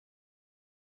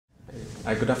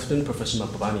Good afternoon, Professor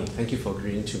Mahbubani. Thank you for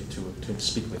agreeing to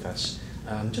speak with us.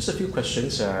 Just a few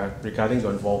questions regarding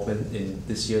your involvement in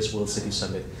this year's World City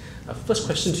Summit. First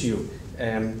question to you.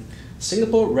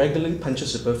 Singapore regularly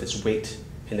punches above its weight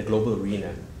in the global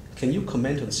arena. Can you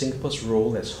comment on Singapore's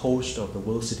role as host of the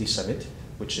World City Summit,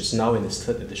 which is now in its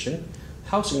 3rd edition?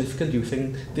 How significant do you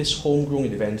think this homegrown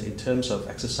event in terms of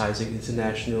exercising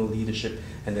international leadership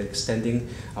and extending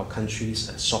our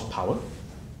country's soft power?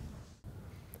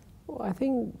 Well, I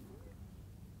think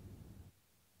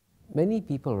many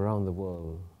people around the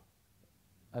world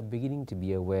are beginning to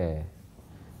be aware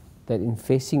that in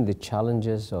facing the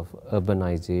challenges of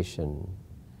urbanization,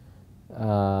 there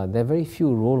are very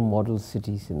few role model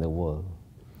cities in the world.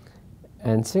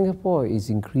 And Singapore is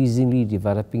increasingly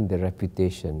developing the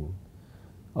reputation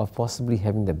of possibly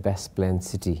having the best planned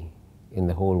city in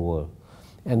the whole world.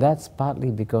 And that's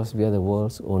partly because we are the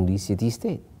world's only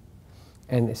city-state.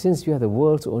 And since we are the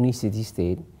world's only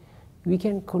city-state, we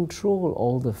can control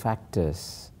all the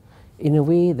factors in a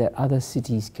way that other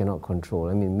cities cannot control.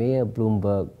 I mean, Mayor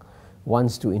Bloomberg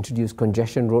wants to introduce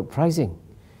congestion road pricing.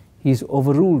 He's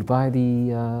overruled by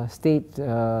the state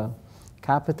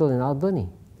capital in Albany.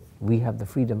 We have the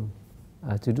freedom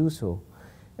to do so.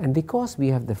 And because we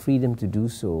have the freedom to do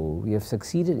so, we have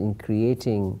succeeded in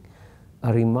creating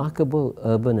a remarkable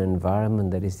urban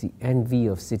environment that is the envy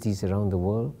of cities around the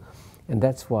world. And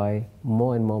that's why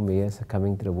more and more mayors are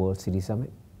coming to the World City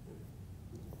Summit.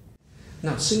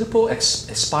 Now, Singapore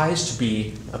aspires to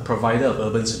be a provider of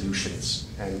urban solutions,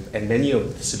 and many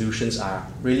of the solutions are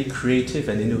really creative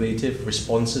and innovative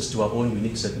responses to our own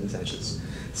unique circumstances.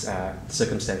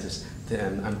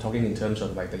 I'm talking in terms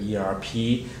of like the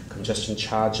ERP, congestion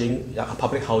charging,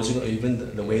 public housing, or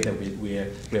even the way that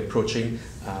we're approaching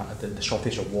the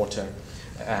shortage of water.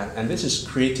 And this is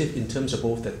creative in terms of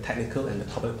both the technical and the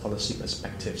public policy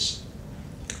perspectives.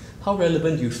 How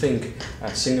relevant do you think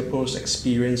Singapore's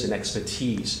experience and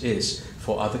expertise is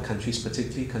for other countries,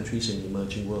 particularly countries in the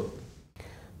emerging world?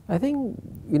 I think,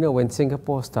 when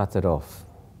Singapore started off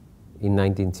in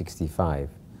 1965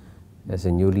 as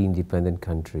a newly independent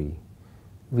country,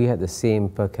 we had the same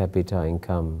per capita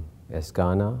income as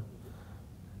Ghana.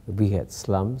 We had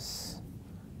slums,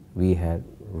 we had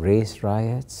race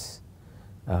riots,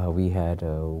 we had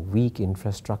a weak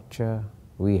infrastructure,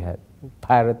 we had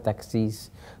pirate taxis,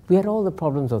 we had all the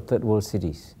problems of third world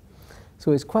cities.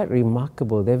 So it's quite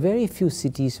remarkable. There are very few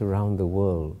cities around the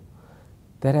world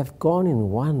that have gone in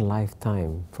one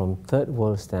lifetime from third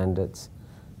world standards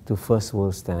to first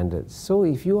world standards. So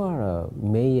if you are a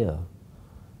mayor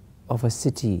of a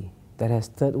city that has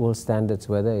third world standards,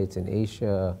 whether it's in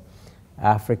Asia,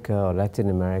 Africa, or Latin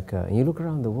America, and you look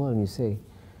around the world and you say,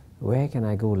 where can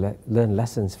I go learn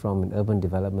lessons from in urban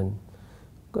development?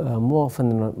 More often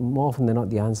than not,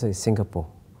 the answer is Singapore.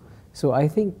 So I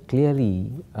think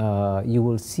clearly you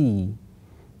will see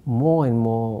more and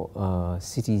more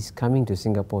cities coming to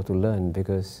Singapore to learn,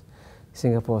 because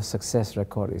Singapore's success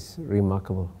record is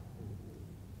remarkable.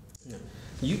 Yeah.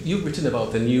 You've written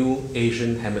about the new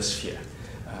Asian hemisphere.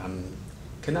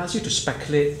 Can I ask you to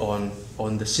speculate on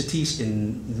the cities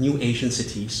in new Asian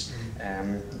cities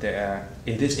that are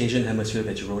in this Asian hemisphere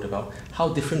that you wrote about? How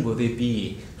different will they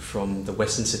be from the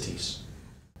Western cities?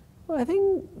 Well, I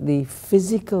think the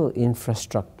physical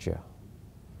infrastructure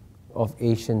of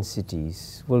Asian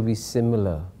cities will be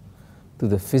similar to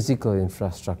the physical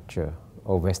infrastructure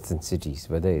of Western cities,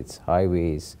 whether it's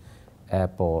highways,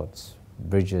 airports,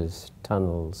 bridges,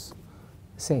 tunnels,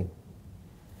 same.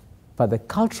 But the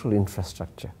cultural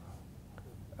infrastructure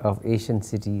of Asian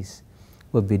cities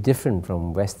will be different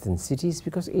from Western cities,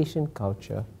 because Asian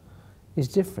culture is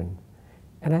different.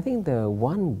 And I think the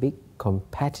one big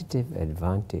competitive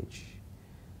advantage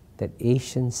that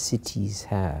Asian cities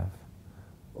have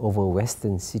over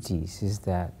Western cities is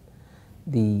that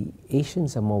the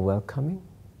Asians are more welcoming.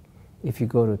 If you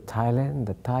go to Thailand,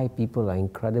 the Thai people are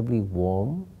incredibly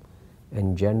warm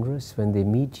and generous when they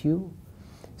meet you.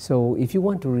 So if you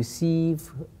want to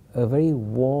receive a very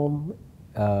warm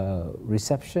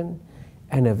reception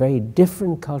and a very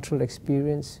different cultural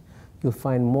experience, you'll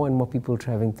find more and more people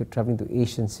traveling to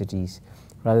Asian cities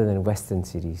rather than Western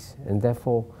cities. And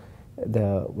therefore,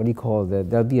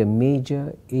 there'll be a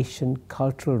major Asian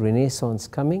cultural renaissance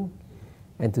coming.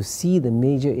 And to see the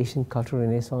major Asian cultural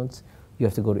renaissance, you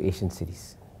have to go to Asian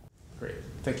cities. Great.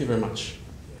 Thank you very much.